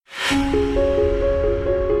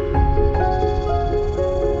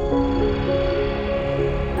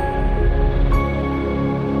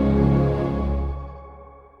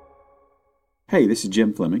Hey, this is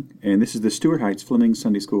Jim Fleming, and this is the Stuart Heights Fleming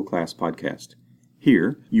Sunday School Class podcast.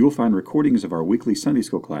 Here, you will find recordings of our weekly Sunday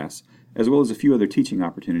School class, as well as a few other teaching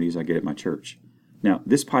opportunities I get at my church. Now,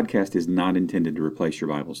 this podcast is not intended to replace your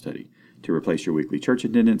Bible study, to replace your weekly church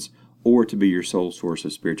attendance, or to be your sole source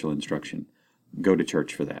of spiritual instruction. Go to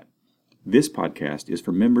church for that. This podcast is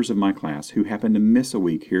for members of my class who happen to miss a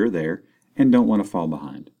week here or there and don't want to fall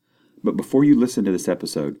behind. But before you listen to this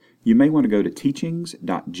episode, you may want to go to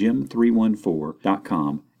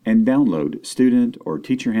teachings.jim314.com and download student or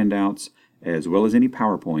teacher handouts, as well as any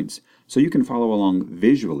PowerPoints, so you can follow along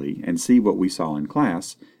visually and see what we saw in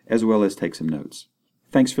class, as well as take some notes.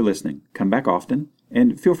 Thanks for listening. Come back often,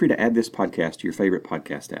 and feel free to add this podcast to your favorite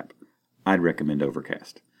podcast app. I'd recommend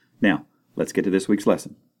Overcast. Now, let's get to this week's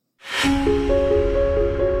lesson.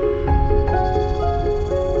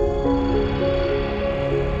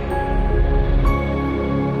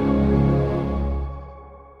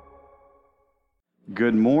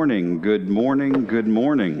 Good morning, good morning, good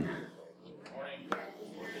morning.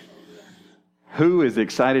 Who is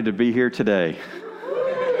excited to be here today?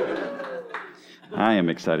 I am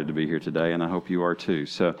excited to be here today, and I hope you are too.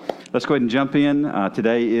 So let's go ahead and jump in.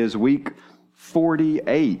 Today is week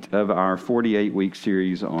 48 of our 48-week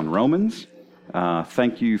series on Romans.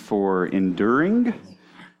 Thank you for enduring.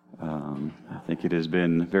 I think it has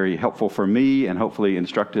been very helpful for me and hopefully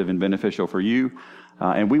instructive and beneficial for you.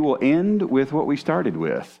 And we will end with what we started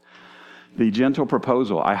with, the gentle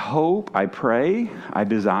proposal. I hope, I pray, I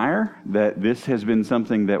desire that this has been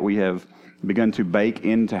something that we have begun to bake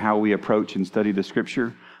into how we approach and study the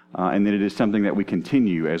Scripture, and that it is something that we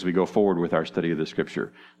continue as we go forward with our study of the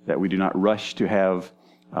Scripture, that we do not rush to have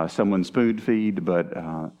someone spoon feed, but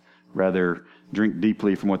rather drink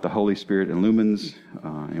deeply from what the Holy Spirit illumines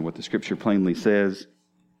and what the Scripture plainly says.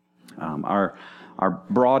 Our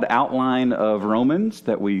broad outline of Romans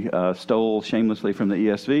that we stole shamelessly from the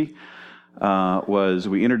ESV was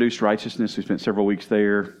we introduced righteousness. We spent several weeks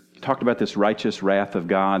there, talked about this righteous wrath of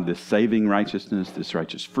God, this saving righteousness, this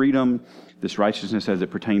righteous freedom, this righteousness as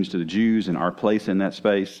it pertains to the Jews and our place in that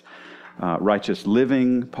space, righteous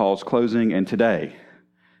living, Paul's closing, and today,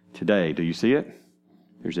 do you see it?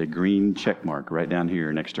 There's a green check mark right down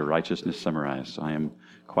here next to righteousness summarized. So I am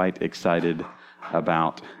quite excited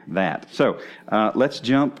about that. So let's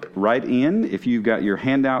jump right in. If you've got your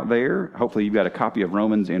handout there, hopefully you've got a copy of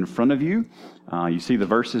Romans in front of you. You see the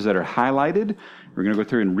verses that are highlighted. We're going to go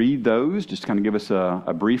through and read those, just to kind of give us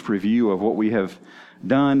a brief review of what we have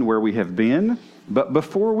done, where we have been. But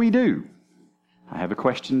before we do, I have a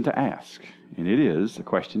question to ask. And the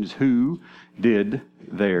question is, who did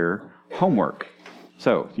their homework?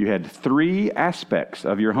 So you had 3 aspects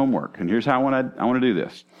of your homework. And here's how I want to do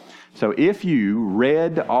this. So if you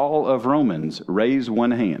read all of Romans, raise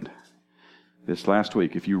one hand. This last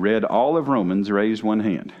week, if you read all of Romans, raise one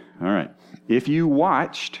hand. All right. If you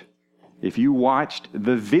watched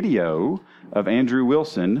the video of Andrew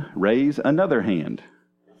Wilson, raise another hand.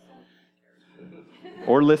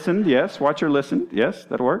 Or listened, yes, watch or listen. Yes,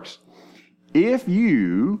 that works. If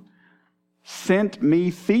you sent me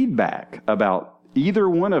feedback about either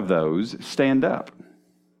one of those, stand up.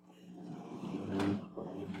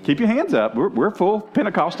 Keep your hands up. We're full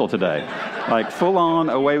Pentecostal today. Like full on,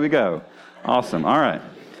 away we go. Awesome. All right.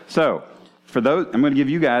 So for those, I'm going to give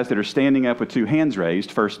you guys that are standing up with 2 hands raised,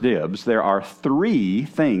 first dibs. There are 3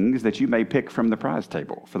 things that you may pick from the prize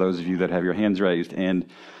table for those of you that have your hands raised and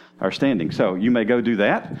are standing. So you may go do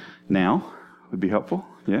that now. Would be helpful.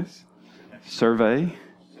 Yes. Survey.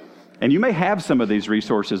 And you may have some of these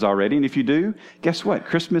resources already, and if you do, guess what?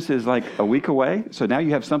 Christmas is like a week away, so now you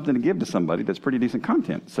have something to give to somebody that's pretty decent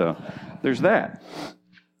content. So there's that.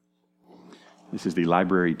 This is the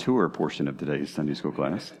library tour portion of today's Sunday school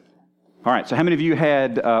class. All right, so how many of you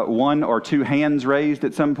had 1 or 2 hands raised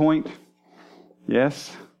at some point?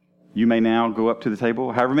 Yes? You may now go up to the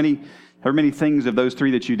table. However many things of those 3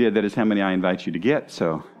 that you did, that is how many I invite you to get.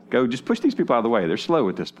 So go, just push these people out of the way. They're slow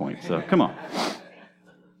at this point, so come on.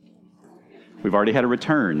 We've already had a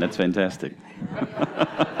return. That's fantastic.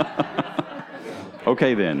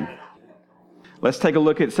 Okay, then. Let's take a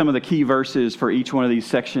look at some of the key verses for each one of these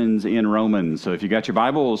sections in Romans. So if you got your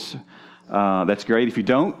Bibles, that's great. If you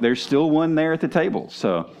don't, there's still one there at the table.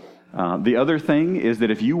 So the other thing is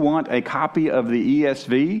that if you want a copy of the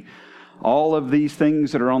ESV, all of these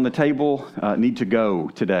things that are on the table need to go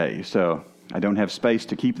today. So I don't have space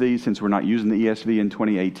to keep these since we're not using the ESV in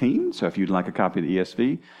 2018. So if you'd like a copy of the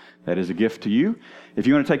ESV, that is a gift to you. If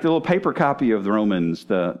you want to take the little paper copy of the Romans,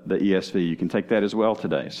 the ESV, you can take that as well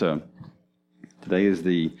today. So today is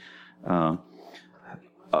the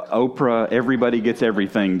Oprah Everybody Gets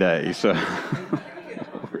Everything Day. So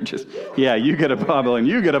we're just, you get a Bible, and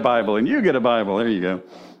you get a Bible, and you get a Bible. There you go.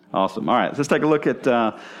 Awesome. All right, so let's take a look at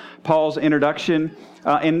Paul's introduction.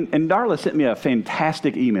 And Darla sent me a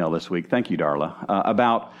fantastic email this week. Thank you, Darla,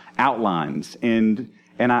 about outlines. And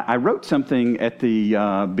I wrote something at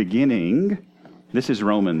the beginning. This is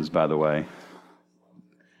Romans, by the way.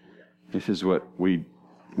 This is what we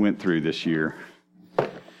went through this year.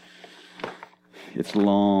 It's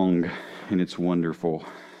long and it's wonderful.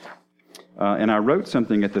 And I wrote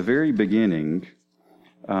something at the very beginning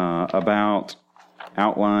about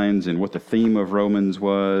outlines and what the theme of Romans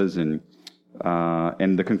was. And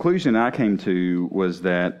the conclusion I came to was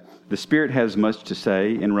that the Spirit has much to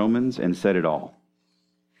say in Romans and said it all.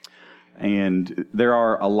 And there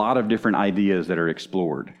are a lot of different ideas that are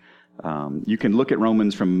explored. You can look at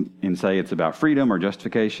Romans and say it's about freedom or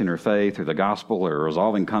justification or faith or the gospel or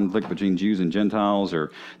resolving conflict between Jews and Gentiles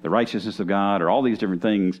or the righteousness of God or all these different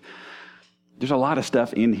things. There's a lot of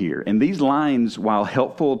stuff in here. And these lines, while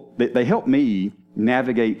helpful, they help me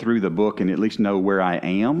navigate through the book and at least know where I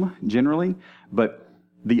am generally. But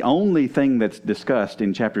the only thing that's discussed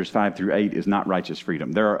in chapters 5 through 8 is not righteous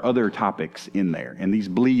freedom. There are other topics in there, and these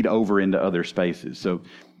bleed over into other spaces. So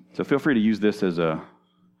feel free to use this as a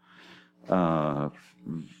I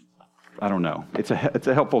don't know. It's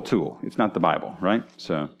a helpful tool. It's not the Bible, right?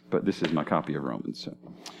 But this is my copy of Romans. So,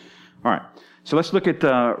 all right. So let's look at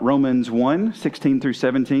Romans 1, 16 through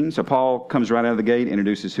 17. So Paul comes right out of the gate,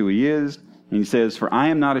 introduces who he is, and he says, "For I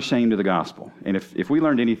am not ashamed of the gospel." And if we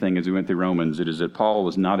learned anything as we went through Romans, it is that Paul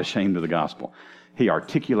was not ashamed of the gospel. He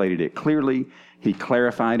articulated it clearly. He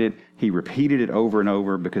clarified it. He repeated it over and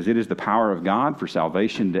over because it is the power of God for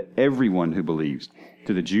salvation to everyone who believes,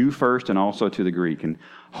 to the Jew first and also to the Greek. And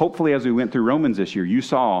hopefully as we went through Romans this year, you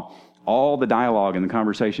saw all the dialogue and the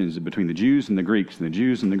conversations between the Jews and the Greeks and the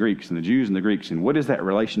Jews and the Greeks and the Jews and the Greeks. And what is that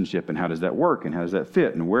relationship and how does that work and how does that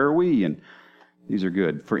fit and where are we? And these are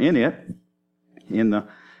good. For in the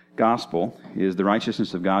gospel, is the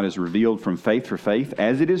righteousness of God is revealed from faith for faith.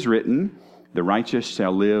 As it is written, the righteous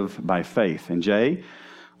shall live by faith. And Jay,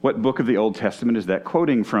 what book of the Old Testament is that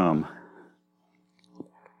quoting from?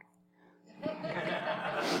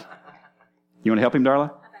 You want to help him,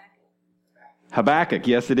 Darla? Habakkuk,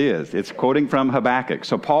 yes it is. It's quoting from Habakkuk.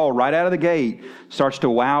 So Paul, right out of the gate, starts to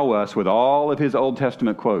wow us with all of his Old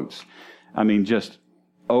Testament quotes. I mean, just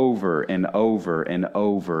over and over and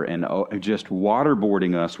over and just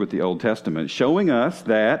waterboarding us with the Old Testament, showing us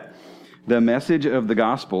that the message of the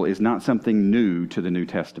gospel is not something new to the New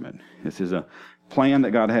Testament. This is a plan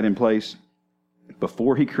that God had in place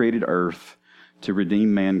before he created earth to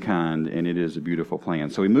redeem mankind, and it is a beautiful plan.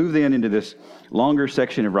 So we move then into this longer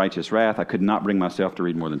section of righteous wrath. I could not bring myself to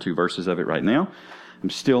read more than 2 verses of it right now. I'm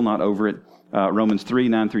still not over it. Romans 3,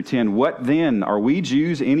 9 through 10. What then? Are we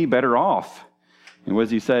Jews any better off? And what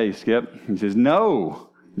does he say, Skip? He says, no.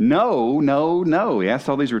 He asks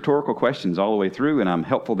all these rhetorical questions all the way through, and I'm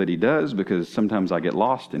helpful that he does because sometimes I get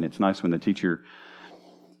lost, and it's nice when the teacher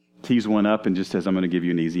tees one up and just says, I'm going to give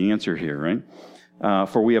you an easy answer here, right?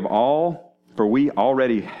 For we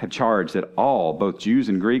already have charged that all, both Jews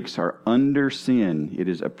and Greeks, are under sin. It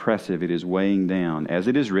is oppressive. It is weighing down. As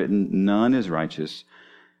it is written, none is righteous,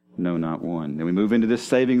 no, not one. Then we move into this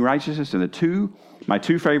saving righteousness, and my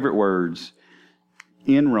two favorite words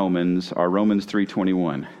in Romans are Romans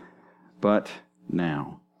 3:21. But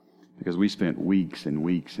now, because we spent weeks and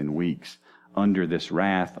weeks and weeks under this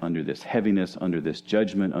wrath, under this heaviness, under this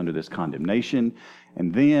judgment, under this condemnation,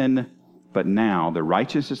 and then, but now the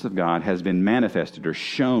righteousness of God has been manifested or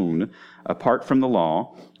shown apart from the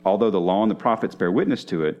law, although the law and the prophets bear witness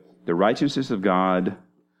to it, the righteousness of God,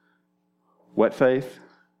 what faith?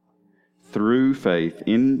 Through faith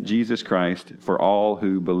in Jesus Christ for all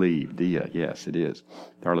who believe. Dia, yes, it is.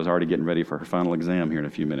 Darla's already getting ready for her final exam here in a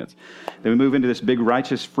few minutes. Then we move into this big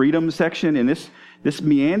righteous freedom section, and this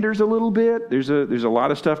meanders a little bit. There's a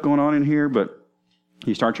lot of stuff going on in here, but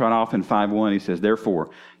he starts right off in 5:1. He says,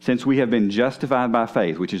 therefore, since we have been justified by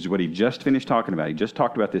faith, which is what he just finished talking about. He just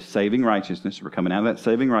talked about this saving righteousness. We're coming out of that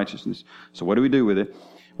saving righteousness. So what do we do with it?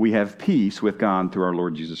 We have peace with God through our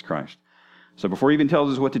Lord Jesus Christ. So before he even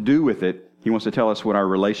tells us what to do with it, he wants to tell us what our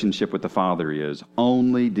relationship with the Father is.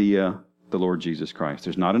 Only via the Lord Jesus Christ.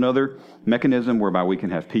 There's not another mechanism whereby we can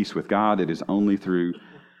have peace with God. It is only through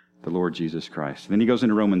the Lord Jesus Christ. Then he goes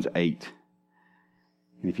into Romans 8.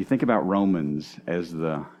 And if you think about Romans as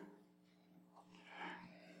the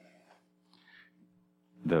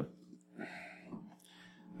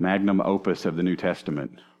magnum opus of the New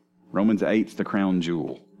Testament. Romans 8's the crown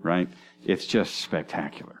jewel, right? It's just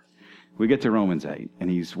spectacular. We get to Romans 8, and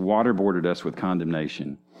he's waterboarded us with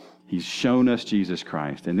condemnation. He's shown us Jesus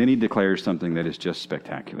Christ, and then he declares something that is just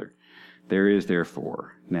spectacular. There is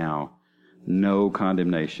therefore now no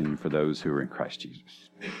condemnation for those who are in Christ Jesus.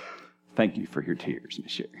 Thank you for your tears,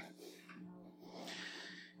 Miss Sherry.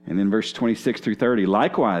 And then verse 26 through 30,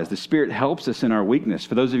 likewise, the Spirit helps us in our weakness.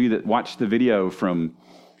 For those of you that watched the video from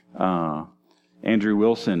Andrew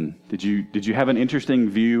Wilson, did you have an interesting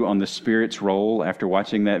view on the Spirit's role after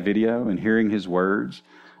watching that video and hearing his words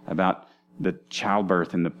about the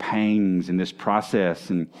childbirth and the pangs in this process?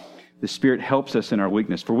 And the Spirit helps us in our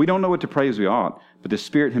weakness. For we don't know what to pray as we ought, but the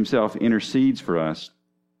Spirit himself intercedes for us,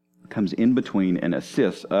 comes in between and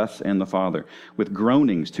assists us and the Father with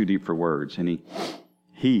groanings too deep for words. And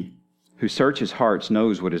he who searches hearts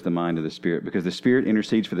knows what is the mind of the Spirit, because the Spirit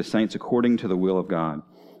intercedes for the saints according to the will of God.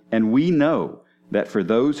 And we know that for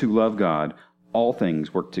those who love God, all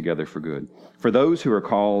things work together for good, for those who are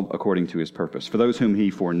called according to his purpose. For those whom he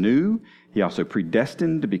foreknew, he also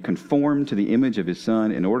predestined to be conformed to the image of his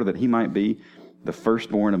Son, in order that he might be the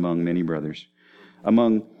firstborn among many brothers.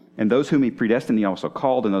 And those whom he predestined, he also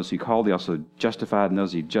called, and those he called, he also justified, and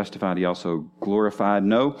those he justified, he also glorified.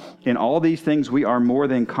 No, in all these things we are more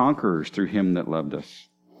than conquerors through him that loved us.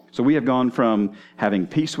 So we have gone from having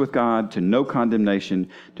peace with God to no condemnation,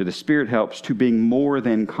 to the Spirit helps, to being more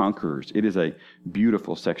than conquerors. It is a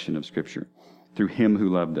beautiful section of Scripture. Through him who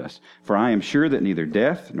loved us. For I am sure that neither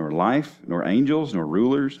death, nor life, nor angels, nor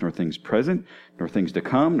rulers, nor things present, nor things to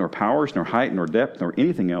come, nor powers, nor height, nor depth, nor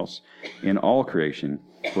anything else in all creation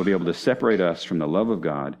will be able to separate us from the love of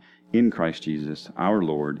God in Christ Jesus, our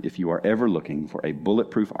Lord. If you are ever looking for a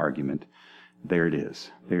bulletproof argument, there it is.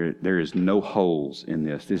 There is no holes in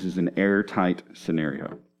this. This is an airtight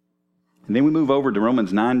scenario. And then we move over to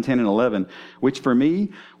Romans 9, 10, and 11, which for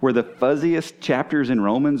me were the fuzziest chapters in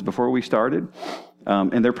Romans before we started.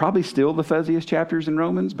 And they're probably still the fuzziest chapters in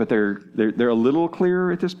Romans, but they're a little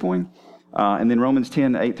clearer at this point. And then Romans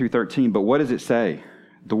 10, 8 through 13. But what does it say?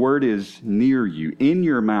 The word is near you, in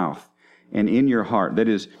your mouth and in your heart. That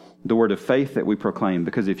is the word of faith that we proclaim.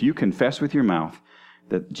 Because if you confess with your mouth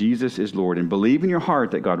that Jesus is Lord and believe in your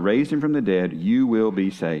heart that God raised him from the dead, you will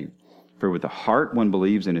be saved. For with the heart one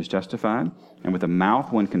believes and is justified, and with the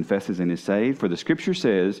mouth one confesses and is saved. For the Scripture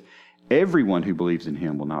says, everyone who believes in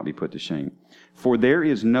him will not be put to shame. For there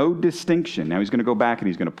is no distinction. Now he's going to go back and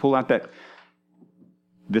he's going to pull out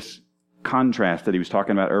this contrast that he was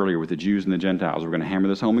talking about earlier with the Jews and the Gentiles. We're going to hammer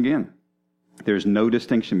this home again. There's no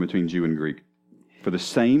distinction between Jew and Greek. For the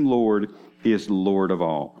same Lord is Lord of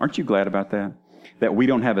all. Aren't you glad about that? That we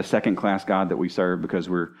don't have a second-class God that we serve because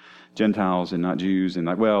we're Gentiles and not Jews, and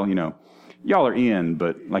y'all are in,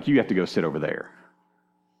 but you have to go sit over there.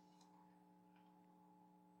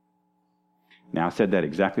 Now, I said that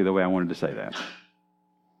exactly the way I wanted to say that.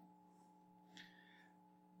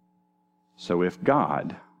 So if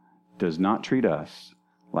God does not treat us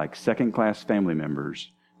like second-class family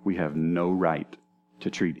members, we have no right to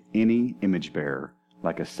treat any image bearer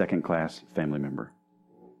like a second-class family member.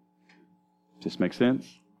 Does this make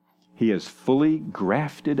sense? He has fully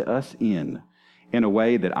grafted us in a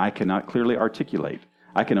way that I cannot clearly articulate.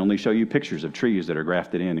 I can only show you pictures of trees that are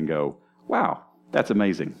grafted in and go, wow, that's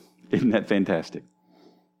amazing. Isn't that fantastic?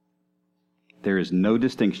 There is no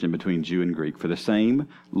distinction between Jew and Greek, for the same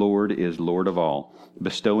Lord is Lord of all,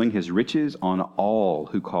 bestowing his riches on all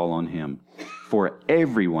who call on him. For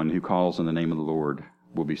everyone who calls on the name of the Lord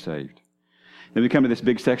will be saved. Then we come to this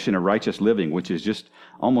big section of righteous living, which is just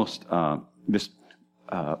almost this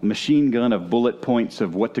machine gun of bullet points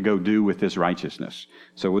of what to go do with this righteousness.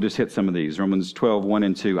 So we'll just hit some of these. Romans 12, 1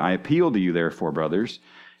 and 2. I appeal to you, therefore, brothers.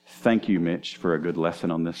 Thank you, Mitch, for a good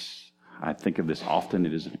lesson on this. I think of this often.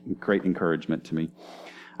 It is a great encouragement to me.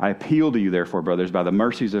 I appeal to you, therefore, brothers, by the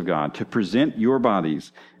mercies of God, to present your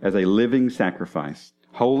bodies as a living sacrifice,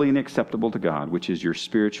 holy and acceptable to God, which is your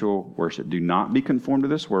spiritual worship. Do not be conformed to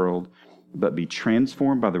this world, but be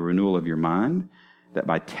transformed by the renewal of your mind, that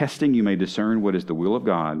by testing you may discern what is the will of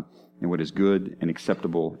God and what is good and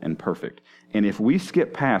acceptable and perfect. And if we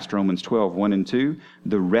skip past Romans 12, 1 and 2,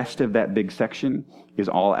 the rest of that big section is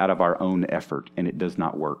all out of our own effort, and it does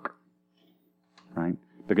not work. Right?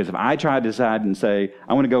 Because if I try to decide and say,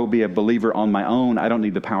 I want to go be a believer on my own, I don't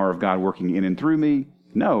need the power of God working in and through me.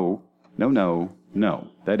 No.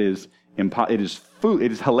 That is it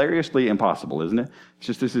is hilariously impossible, isn't it? It's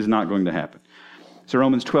just this is not going to happen. So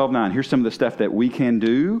Romans 12:9, here's some of the stuff that we can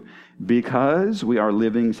do because we are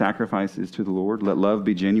living sacrifices to the Lord. Let love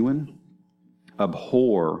be genuine.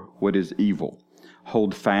 Abhor what is evil.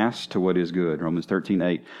 Hold fast to what is good. Romans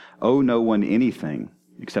 13:8. Owe no one anything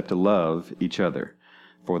except to love each other.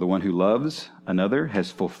 For the one who loves another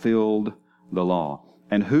has fulfilled the law.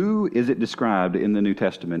 And who is it described in the New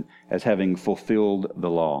Testament as having fulfilled the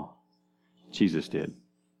law? Jesus did,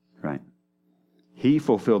 right? He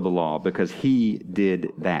fulfilled the law because he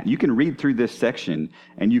did that. You can read through this section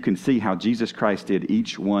and you can see how Jesus Christ did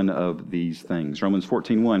each one of these things. Romans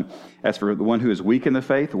 14:1, as for the one who is weak in the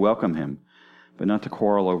faith, welcome him, but not to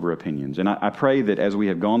quarrel over opinions. And I pray that as we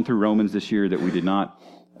have gone through Romans this year, that we did not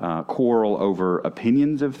quarrel over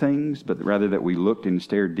opinions of things, but rather that we looked and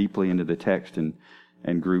stared deeply into the text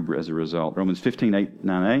and grew as a result. Romans 15:8,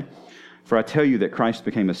 9a. For I tell you that Christ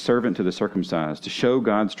became a servant to the circumcised to show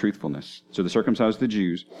God's truthfulness. So the circumcised, the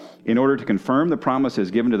Jews, in order to confirm the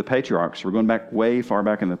promises given to the patriarchs. We're going back way far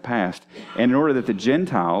back in the past. And in order that the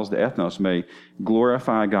Gentiles, the ethnos, may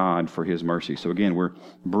glorify God for his mercy. So again, we're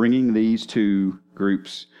bringing these two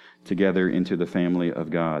groups together into the family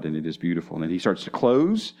of God. And it is beautiful. And then he starts to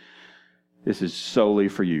close. This is solely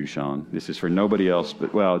for you, Sean. This is for nobody else,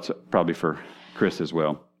 but, well, it's probably for Chris as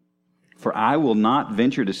well. For I will not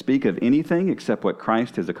venture to speak of anything except what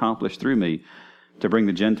Christ has accomplished through me to bring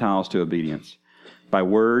the Gentiles to obedience, by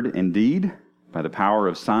word and deed, by the power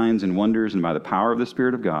of signs and wonders, and by the power of the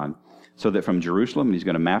Spirit of God, so that from Jerusalem, and he's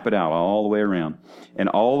going to map it out all the way around, and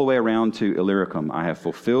all the way around to Illyricum, I have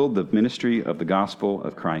fulfilled the ministry of the gospel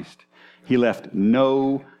of Christ. He left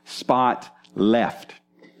no spot left.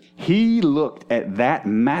 He looked at that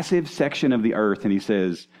massive section of the earth and he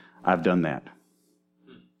says, I've done that.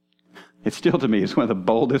 It still, to me, is one of the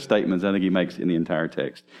boldest statements I think he makes in the entire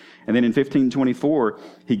text. And then in 15:24,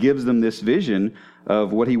 he gives them this vision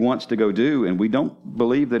of what he wants to go do, and we don't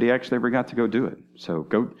believe that he actually ever got to go do it. So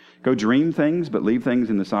go dream things, but leave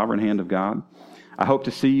things in the sovereign hand of God. I hope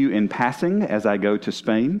to see you in passing as I go to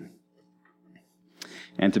Spain,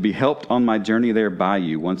 and to be helped on my journey there by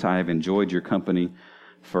you once I have enjoyed your company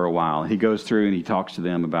for a while. He goes through and he talks to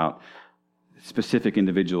them about specific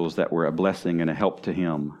individuals that were a blessing and a help to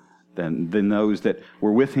him. Than those that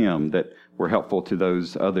were with him that were helpful to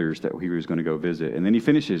those others that he was going to go visit. And then he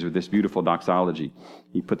finishes with this beautiful doxology.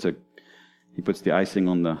 He puts the icing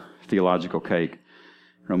on the theological cake.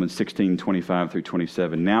 Romans 16:25 through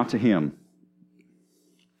 27. Now to him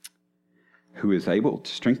who is able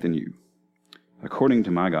to strengthen you according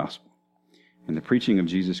to my gospel and the preaching of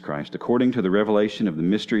Jesus Christ, according to the revelation of the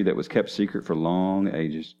mystery that was kept secret for long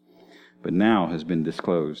ages, but now has been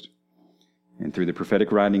disclosed, and through the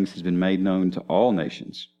prophetic writings has been made known to all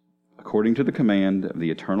nations, according to the command of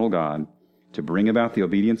the eternal God, to bring about the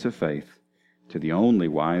obedience of faith to the only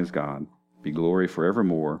wise God, be glory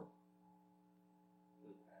forevermore.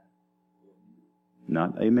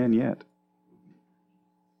 Not amen yet.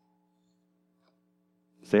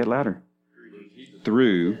 Say it louder.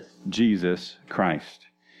 Through Jesus Christ.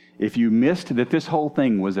 If you missed that this whole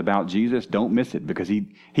thing was about Jesus, don't miss it, because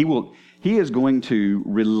he is going to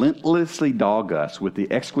relentlessly dog us with the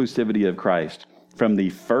exclusivity of Christ from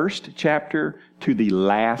the first chapter to the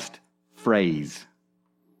last phrase.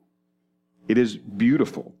 It is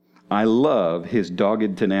beautiful. I love his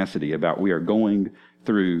dogged tenacity about we are going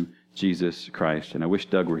through Jesus Christ. And I wish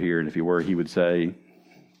Doug were here, and if he were, he would say,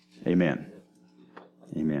 amen.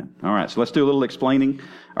 Amen. All right, so let's do a little explaining.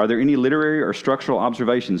 Are there any literary or structural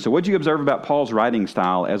observations? So what did you observe about Paul's writing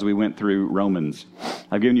style as we went through Romans?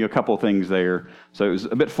 I've given you a couple of things there. So it was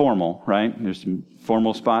a bit formal, right? There's some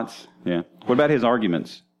formal spots. Yeah. What about his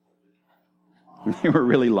arguments? They were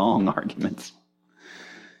really long arguments.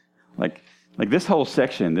 Like this whole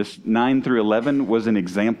section, this 9 through 11 was an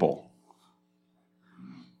example.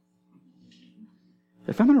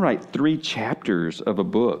 If I'm going to write 3 chapters of a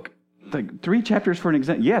book, like 3 chapters for an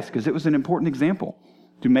example, yes, because it was an important example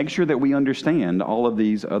to make sure that we understand all of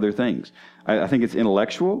these other things. I think it's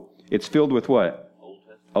intellectual. It's filled with what?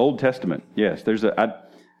 Old Testament. Yes,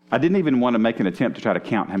 I didn't even want to make an attempt to try to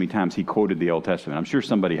count how many times he quoted the Old Testament. I'm sure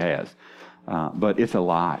somebody has, but it's a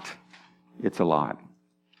lot. It's a lot.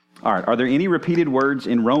 All right, are there any repeated words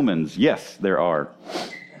in Romans? Yes, there are.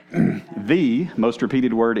 The most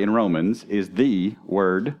repeated word in Romans is the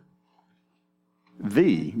word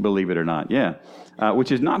the, believe it or not, yeah.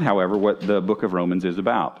 Which is not, however, what the book of Romans is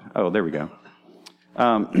about. Oh, there we go.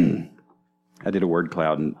 I did a word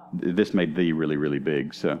cloud, and this made the really, really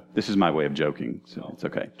big. So this is my way of joking, so it's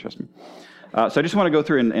okay, trust me. So I just want to go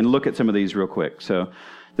through and look at some of these real quick. So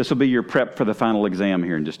this will be your prep for the final exam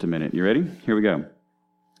here in just a minute. You ready? Here we go.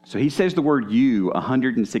 So he says the word you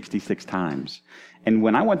 166 times. And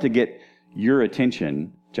when I want to get your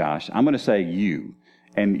attention, Josh, I'm going to say you.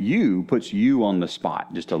 And you puts you on the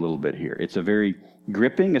spot just a little bit here. It's a very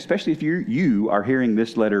gripping, especially if you are hearing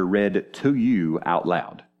this letter read to you out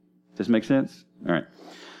loud. Does this make sense? All right.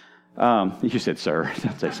 You said sir.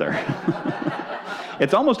 Don't say sir.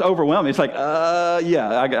 It's almost overwhelming. It's like,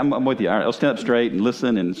 yeah, I'm with you. All right, I'll stand up straight and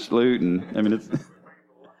listen and salute. And I mean, it's...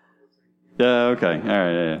 okay. All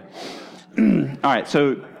right. Yeah. All right.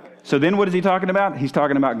 So then what is he talking about? He's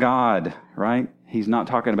talking about God, right? He's not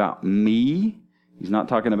talking about me. He's not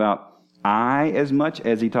talking about I as much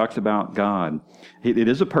as he talks about God. It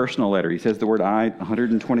is a personal letter. He says the word I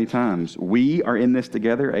 120 times. We are in this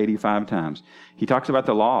together 85 times. He talks about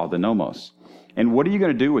the law, the nomos. And what are you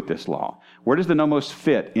going to do with this law? Where does the nomos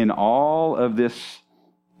fit in all of this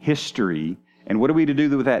history? And what are we to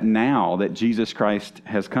do with that now that Jesus Christ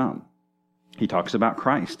has come? He talks about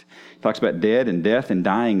Christ. He talks about dead and death and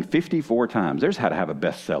dying 54 times. There's how to have a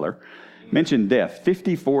bestseller. Mention death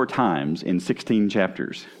 54 times in 16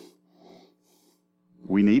 chapters.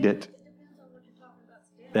 We need it.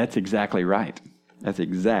 That's exactly right. That's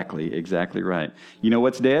exactly right. You know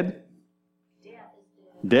what's dead?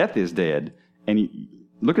 Death is dead. And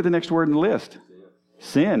look at the next word in the list.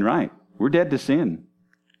 Sin, right. We're dead to sin.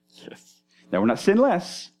 Yes. Now, we're not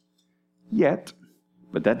sinless yet,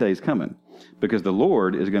 but that day is coming because the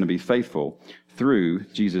Lord is going to be faithful through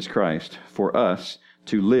Jesus Christ for us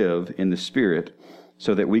to live in the Spirit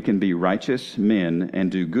so that we can be righteous men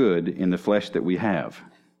and do good in the flesh that we have.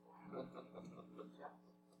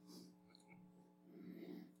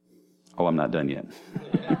 Oh, I'm not done yet.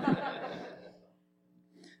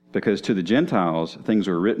 Because to the Gentiles, things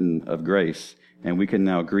were written of grace, and we can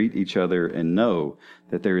now greet each other and know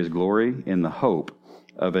that there is glory in the hope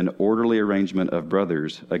of an orderly arrangement of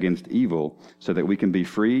brothers against evil, so that we can be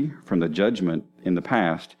free from the judgment in the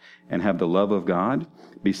past and have the love of God,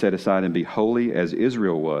 be set aside and be holy as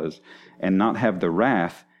Israel was, and not have the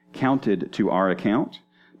wrath counted to our account,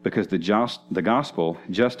 because the gospel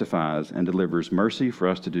justifies and delivers mercy for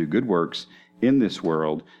us to do good works in this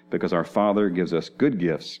world, because our Father gives us good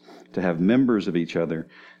gifts to have members of each other,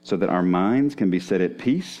 so that our minds can be set at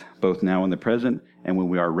peace, both now and the present, and when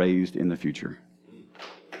we are raised in the future.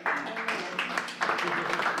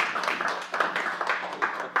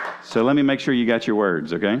 So let me make sure you got your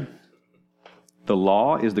words, okay? The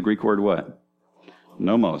law is the Greek word what?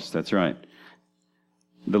 Nomos, that's right.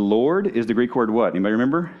 The Lord is the Greek word what? Anybody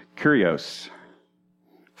remember? Kurios.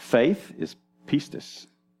 Faith is pistis.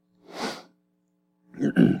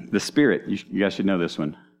 The Spirit, you guys should know this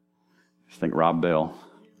one. Just think Rob Bell.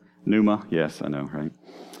 Pneuma, yes, I know,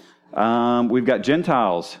 right? We've got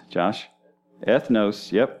Gentiles, Josh.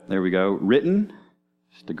 Ethnos, yep, there we go. Written,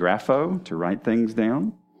 just a grapho, to write things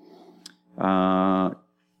down.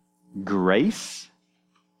 Grace.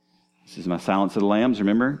 This is my Silence of the Lambs,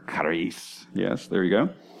 remember? Charis. Yes, there you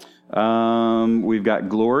go. We've got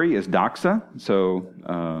glory is doxa.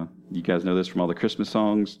 So you guys know this from all the Christmas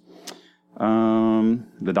songs.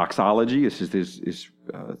 The doxology is just this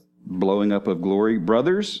blowing up of glory.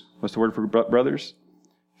 Brothers. What's the word for brothers?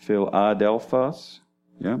 Philadelphos.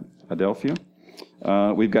 Yeah, Adelphia.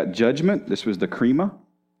 We've got judgment. This was the krima.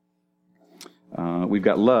 We've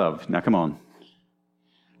got love. Now, come on.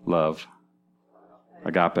 Love.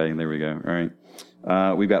 Agape. There we go. All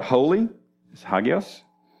right. We've got holy. It's hagios.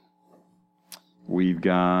 We've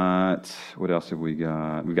got, what else have we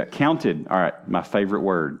got? We've got counted. All right. My favorite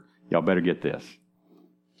word. Y'all better get this.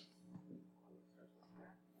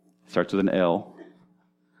 Starts with an L.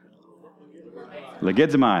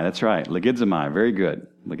 Legizomai. That's right. Legizomai. Very good.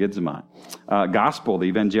 Legizomai. Gospel,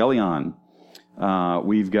 the evangelion.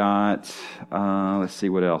 We've got, let's see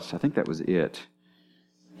what else. I think that was it.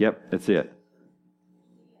 Yep, that's it.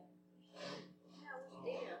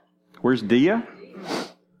 Where's Dia?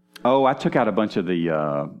 Oh, I took out a bunch of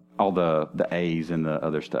all the A's and the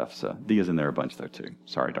other stuff. So Dia's in there a bunch though too.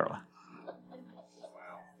 Sorry, Darla.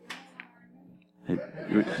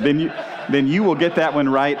 Then you will get that one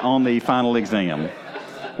right on the final exam,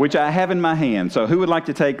 which I have in my hand. So who would like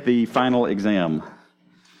to take the final exam?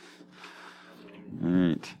 All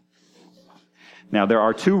right. Now, there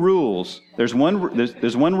are two rules. There's one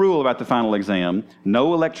rule about the final exam: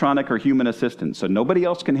 no electronic or human assistance. So nobody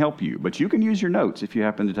else can help you, but you can use your notes if you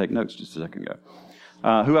happen to take notes just a second ago.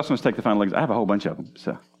 Who else wants to take the final exam? I have a whole bunch of them.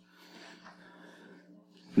 So,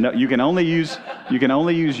 no, you can only use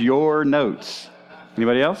your notes.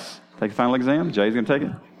 Anybody else take the final exam? Jay's going to take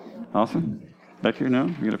it. Awesome. Back here, no,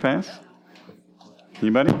 you're going to pass.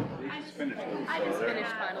 Anybody? I just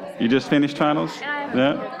finished finals. You just finished finals?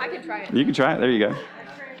 No? I can try it. You can try it. There you go.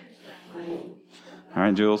 All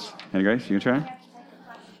right, Jules. And Grace, you can try?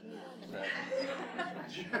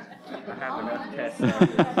 have enough tests.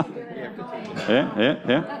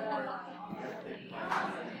 Yeah.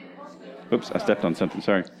 Oops, I stepped on something.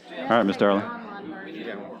 Sorry. All right, Miss Darling.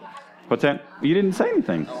 What's that? You didn't say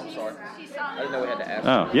anything. Oh, I'm sorry. I didn't know we had to ask.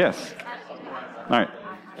 Oh, yes. All right.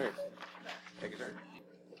 Take a turn.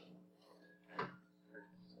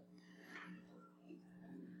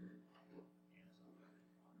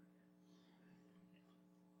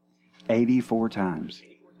 84 times.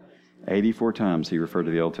 84 times he referred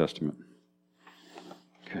to the Old Testament.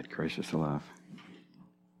 Good gracious alive.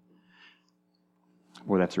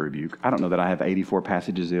 Boy, that's a rebuke. I don't know that I have 84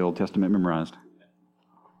 passages of the Old Testament memorized.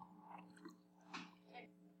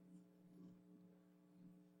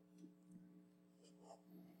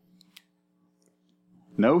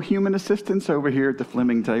 No human assistance over here at the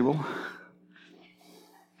Fleming table.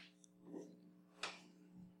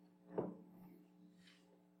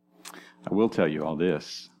 I will tell you all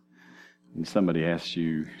this. When somebody asks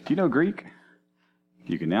you, do you know Greek?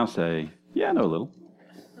 You can now say, yeah, I know a little.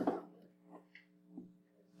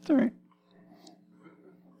 It's all right.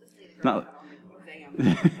 Not,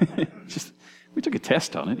 just, we took a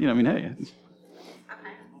test on it. You know, I mean, hey.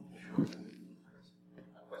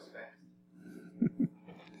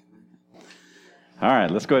 All right,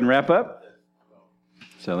 let's go ahead and wrap up.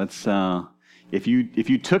 So let's, if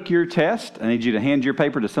you took your test, I need you to hand your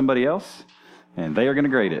paper to somebody else, and they are going to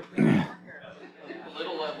grade it.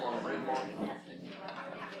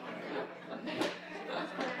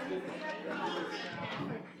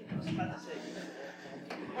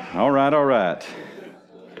 All right.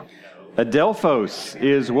 Adelphos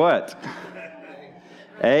is what?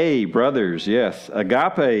 A, brothers, yes.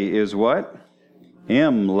 Agape is what?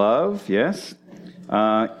 M, love, yes.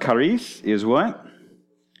 Charis is what?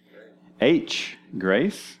 H,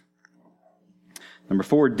 grace. Number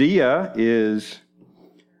 4, dia is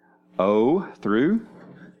O, through.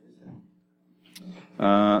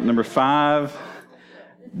 Number 5,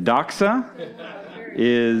 doxa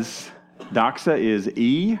is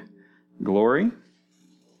E, glory.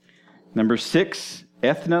 Number 6,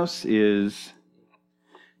 ethnos is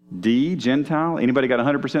D, Gentile. Anybody got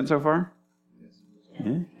 100% so far?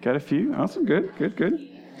 Yeah, got a few. Awesome. Good.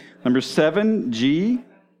 Number 7, G.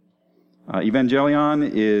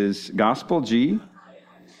 Evangelion is gospel, G.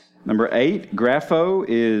 Number 8, grapho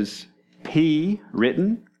is P,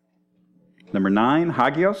 written. Number 9,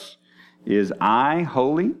 hagios is I,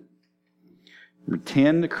 holy. Number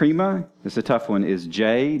 10, krima, this is a tough one, is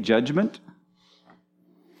J, judgment.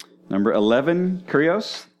 Number 11,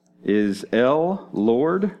 kurios, is L,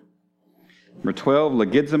 Lord. Number 12,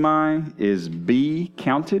 logizomai, is B,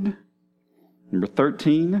 counted. Number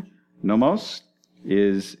 13, nomos,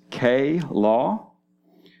 is K, law.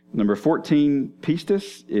 Number 14,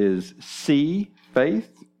 pistis, is C,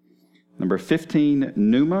 faith. Number 15,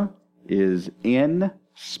 pneuma, is N,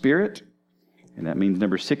 spirit. And that means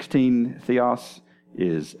number 16, theos,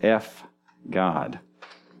 is F, God.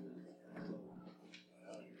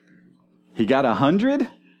 He got 100?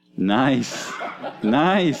 Nice.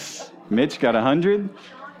 Mitch got 100.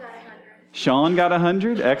 Sean got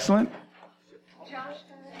 100. Excellent.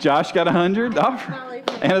 Josh got 100. Oh,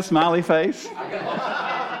 and a smiley face.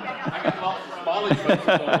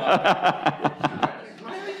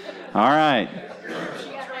 All right.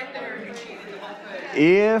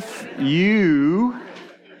 If you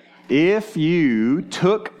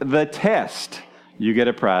took the test, you get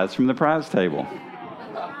a prize from the prize table.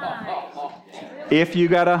 If you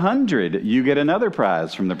got 100, you get another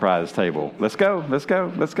prize from the prize table. Let's go.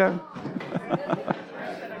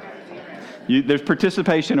 There's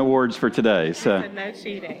participation awards for today. So. No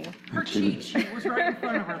cheating. Her cheat sheet was right in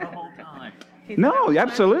front of her the whole time. No,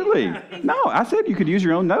 absolutely. No, I said you could use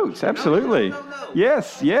your own notes. Absolutely. No.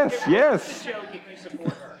 Yes.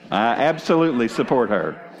 I absolutely support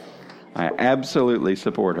her.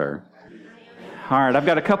 All right, I've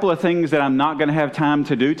got a couple of things that I'm not going to have time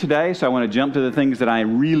to do today, so I want to jump to the things that I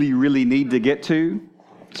really need to get to.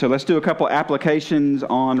 So let's do a couple applications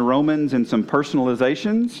on Romans and some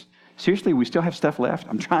personalizations. Seriously, we still have stuff left?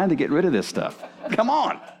 I'm trying to get rid of this stuff. Come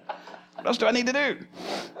on. What else do I need to do?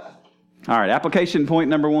 All right, application point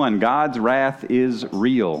number 1. God's wrath is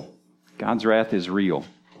real. God's wrath is real.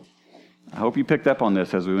 I hope you picked up on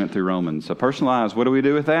this as we went through Romans. So personalize, what do we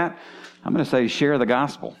do with that? I'm going to say share the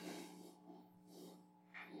gospel.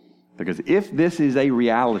 Because if this is a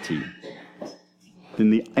reality,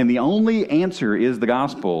 then the only answer is the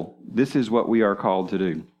gospel, this is what we are called to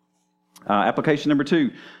do. Application number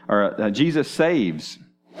 2, Jesus saves.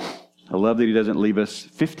 I love that he doesn't leave us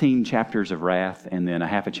 15 chapters of wrath and then a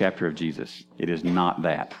half a chapter of Jesus. It is not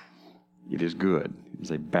that. It is good.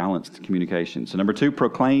 is a balanced communication. So number 2,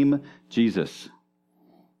 proclaim Jesus.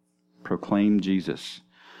 Proclaim Jesus.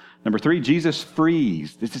 Number 3, Jesus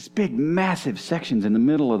frees. There's this big, massive sections in the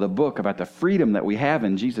middle of the book about the freedom that we have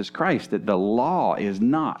in Jesus Christ, that the law is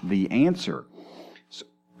not the answer.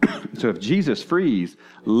 So if Jesus frees,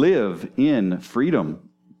 live in freedom.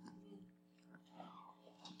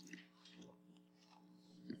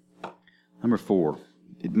 Number 4,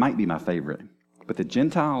 it might be my favorite, but the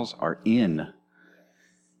Gentiles are in.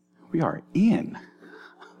 We are in.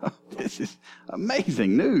 This is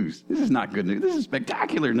amazing news. This is not good news. This is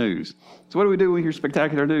spectacular news. So what do when we hear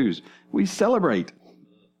spectacular news? We celebrate.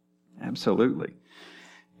 Absolutely.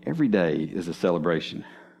 Every day is a celebration.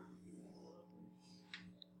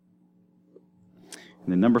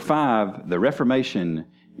 And then number 5, the Reformation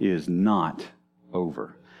is not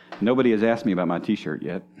over. Nobody has asked me about my t-shirt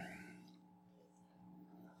yet.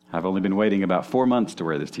 I've only been waiting about 4 months to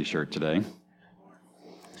wear this t-shirt today.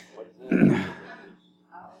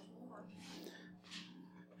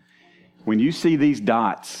 When you see these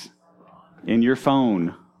dots in your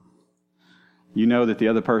phone, you know that the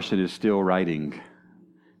other person is still writing.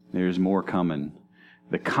 There's more coming.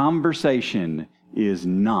 The conversation is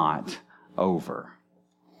not over.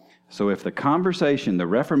 So if the conversation, the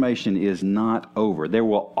Reformation, is not over, there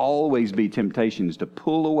will always be temptations to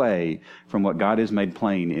pull away from what God has made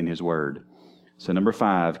plain in His Word. So number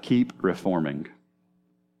 5, keep reforming.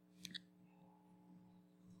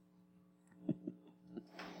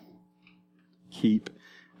 Keep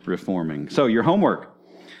reforming. So your homework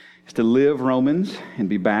is to live Romans and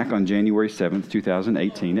be back on January 7th,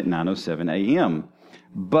 2018 at 9:07 a.m.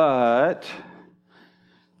 But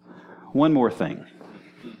one more thing.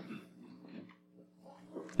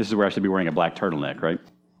 This is where I should be wearing a black turtleneck, right?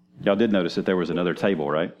 Y'all did notice that there was another table,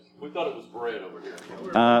 right? We thought it was bread over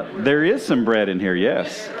here. There is some bread in here,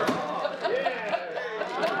 yes.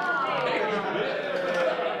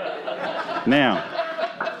 Now,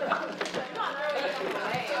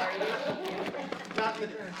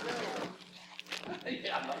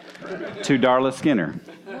 to Darla Skinner,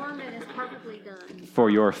 Mormon is perfectly done. for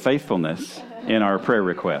your faithfulness in our prayer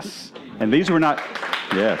requests. And these were not,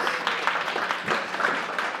 yes.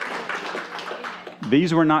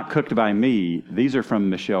 These were not cooked by me. These are from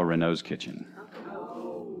Michelle Renault's kitchen.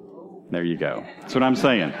 There you go. That's what I'm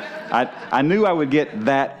saying. I knew I would get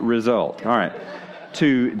that result. All right.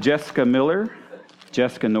 To Jessica Miller,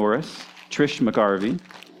 Jessica Norris, Trish McGarvey,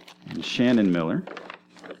 and Shannon Miller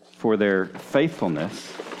for their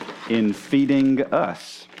faithfulness in feeding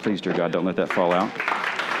us. Please, dear God, don't let that fall out.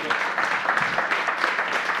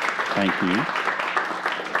 Thank you.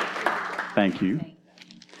 Thank you.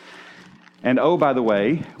 And oh, by the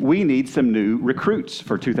way, we need some new recruits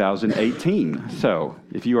for 2018. So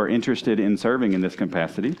if you are interested in serving in this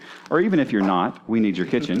capacity, or even if you're not, we need your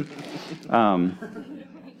kitchen.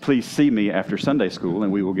 Please see me after Sunday school,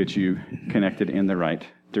 and we will get you connected in the right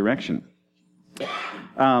direction.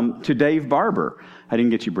 To Dave Barber, I didn't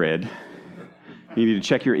get you bread. You need to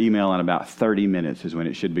check your email in about 30 minutes is when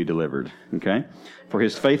it should be delivered, okay? For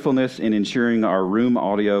his faithfulness in ensuring our room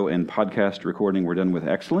audio and podcast recording were done with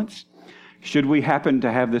excellence. Should we happen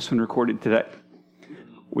to have this one recorded today,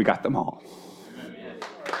 we got them all.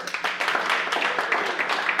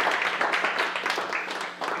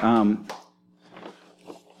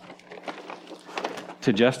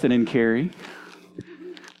 To Justin and Carrie,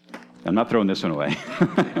 I'm not throwing this one away.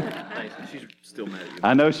 She's still mad at you.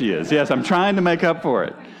 I know she is. Yes, I'm trying to make up for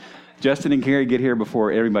it. Justin and Carrie get here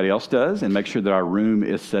before everybody else does and make sure that our room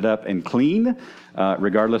is set up and clean,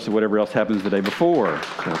 regardless of whatever else happens the day before.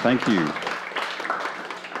 So thank you.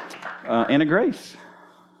 Anna Grace.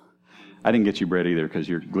 I didn't get you bread either because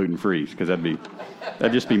you're gluten-free, because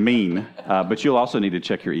that'd just be mean. But you'll also need to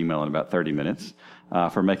check your email in about 30 minutes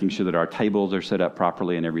for making sure that our tables are set up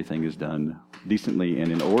properly and everything is done decently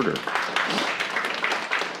and in order.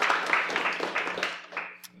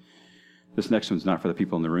 This next one's not for the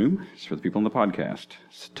people in the room. It's for the people in the podcast.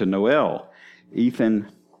 It's to Noel, Ethan,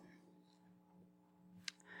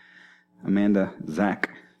 Amanda, Zach,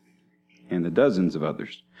 and the dozens of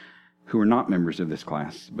others who are not members of this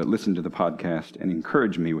class, but listen to the podcast and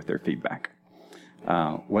encourage me with their feedback.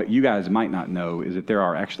 What you guys might not know is that there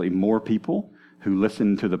are actually more people who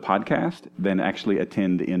listen to the podcast than actually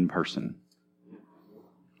attend in person,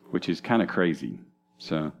 which is kind of crazy.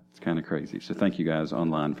 So it's kind of crazy. So thank you guys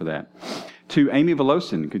online for that. To Amy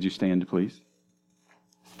Velosin, could you stand, please?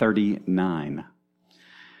 39.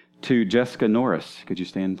 To Jessica Norris, could you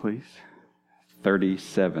stand, please?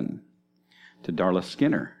 37. To Darla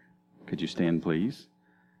Skinner, could you stand, please?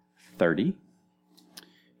 30.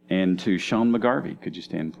 And to Sean McGarvey, could you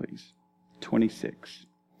stand, please? 26.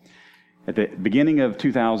 At the beginning of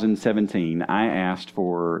 2017, I asked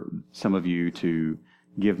for some of you to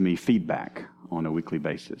give me feedback on a weekly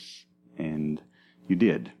basis, and you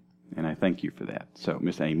did, and I thank you for that. So,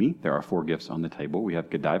 Miss Amy, there are 4 gifts on the table. We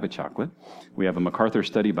have Godiva chocolate. We have a MacArthur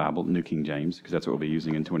Study Bible, New King James, because that's what we'll be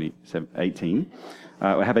using in 2018. We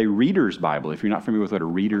have a Reader's Bible. If you're not familiar with what a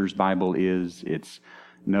Reader's Bible is, it's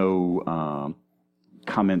no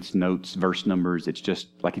comments, notes, verse numbers. It's just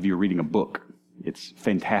like if you're reading a book. It's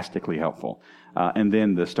fantastically helpful. And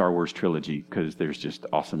then the Star Wars trilogy, because there's just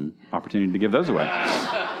awesome opportunity to give those away.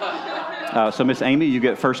 So Miss Amy, you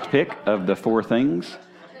get first pick of the 4 things.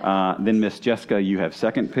 Then Miss Jessica, you have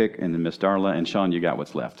second pick, and then Miss Darla and Sean, you got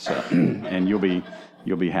what's left. So, and you'll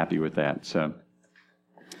be happy with that. So,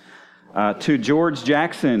 to George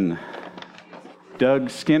Jackson, Doug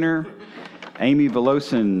Skinner, Amy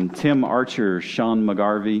Velosin, Tim Archer, Sean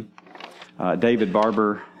McGarvey, David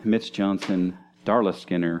Barber, Mitch Johnson, Darla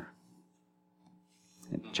Skinner,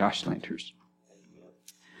 and Josh Lanters.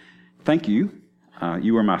 Thank you.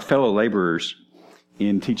 You are my fellow laborers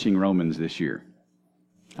in teaching Romans this year.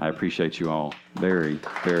 I appreciate you all very,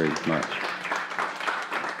 very much.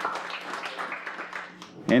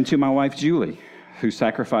 And to my wife, Julie, who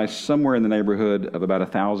sacrificed somewhere in the neighborhood of about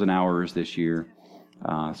 1,000 hours this year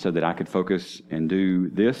so that I could focus and do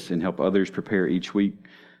this and help others prepare each week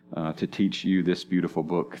to teach you this beautiful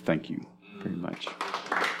book. Thank you very much.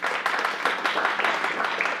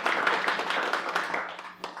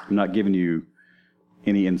 I'm not giving you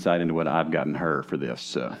any insight into what I've gotten her for this,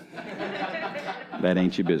 so that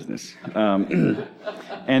ain't your business.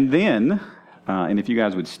 And then, and if you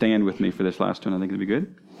guys would stand with me for this last one, I think it'd be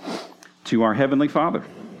good. To our Heavenly Father,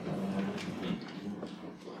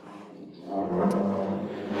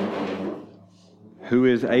 who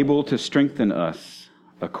is able to strengthen us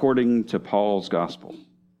according to Paul's gospel.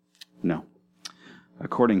 No,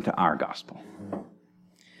 according to our gospel.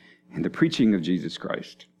 And the preaching of Jesus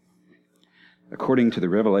Christ, according to the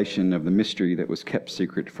revelation of the mystery that was kept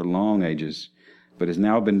secret for long ages, but has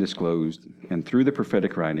now been disclosed, and through the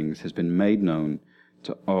prophetic writings has been made known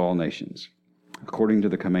to all nations, according to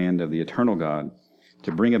the command of the eternal God,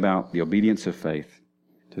 to bring about the obedience of faith.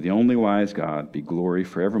 To the only wise God be glory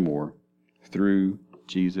forevermore, through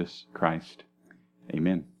Jesus Christ.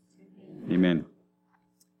 Amen. Amen.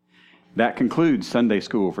 That concludes Sunday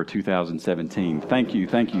School for 2017. Thank you,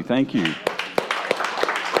 thank you, thank you.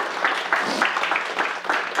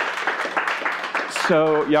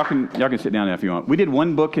 So y'all can sit down now if you want. We did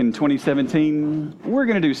 1 book in 2017. We're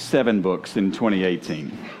going to do 7 books in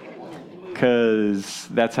 2018 because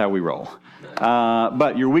that's how we roll.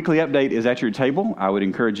 But your weekly update is at your table. I would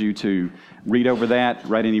encourage you to read over that,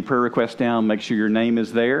 write any prayer requests down, make sure your name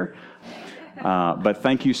is there. But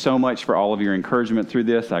thank you so much for all of your encouragement through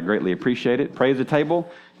this. I greatly appreciate it. Pray at the table,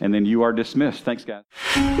 and then you are dismissed. Thanks, guys.